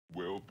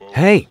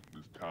Hey,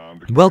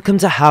 welcome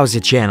to How's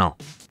It channel.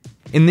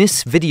 In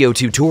this video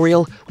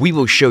tutorial, we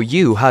will show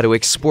you how to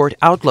export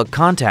Outlook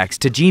contacts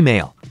to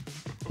Gmail.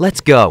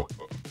 Let's go.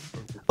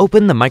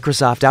 Open the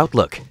Microsoft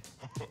Outlook.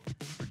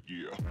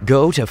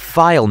 Go to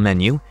File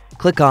menu,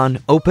 click on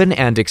Open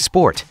and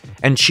Export,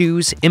 and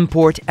choose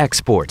Import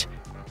Export.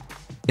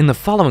 In the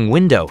following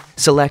window,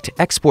 select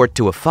Export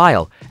to a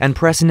file and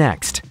press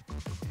Next.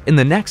 In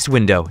the next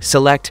window,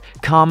 select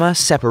Comma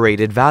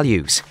Separated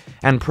Values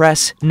and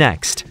press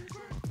Next.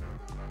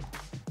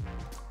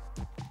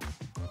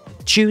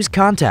 Choose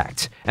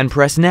Contacts and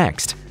press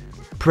Next.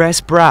 Press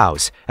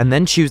Browse and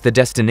then choose the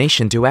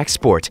destination to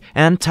export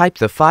and type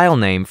the file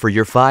name for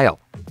your file.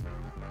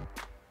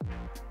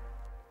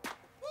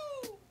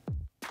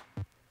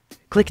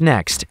 Click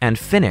Next and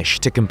Finish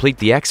to complete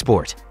the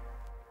export.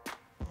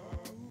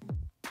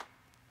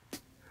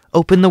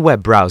 Open the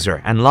web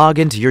browser and log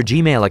into your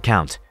Gmail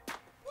account.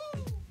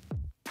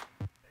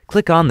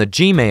 Click on the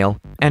Gmail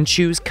and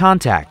choose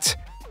Contacts.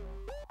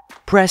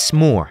 Press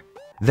More,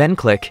 then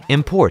click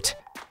Import.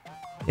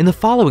 In the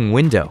following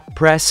window,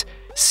 press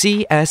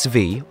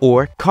CSV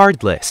or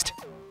Card List.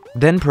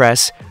 Then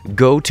press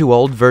Go to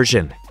Old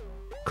Version.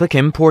 Click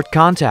Import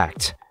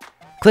Contact.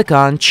 Click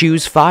on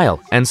Choose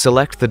File and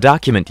select the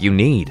document you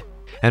need,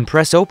 and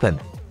press Open.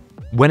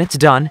 When it's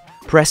done,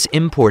 press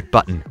Import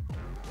button.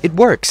 It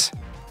works!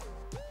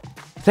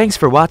 Thanks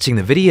for watching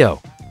the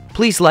video.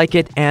 Please like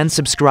it and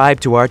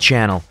subscribe to our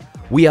channel.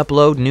 We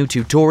upload new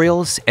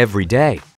tutorials every day.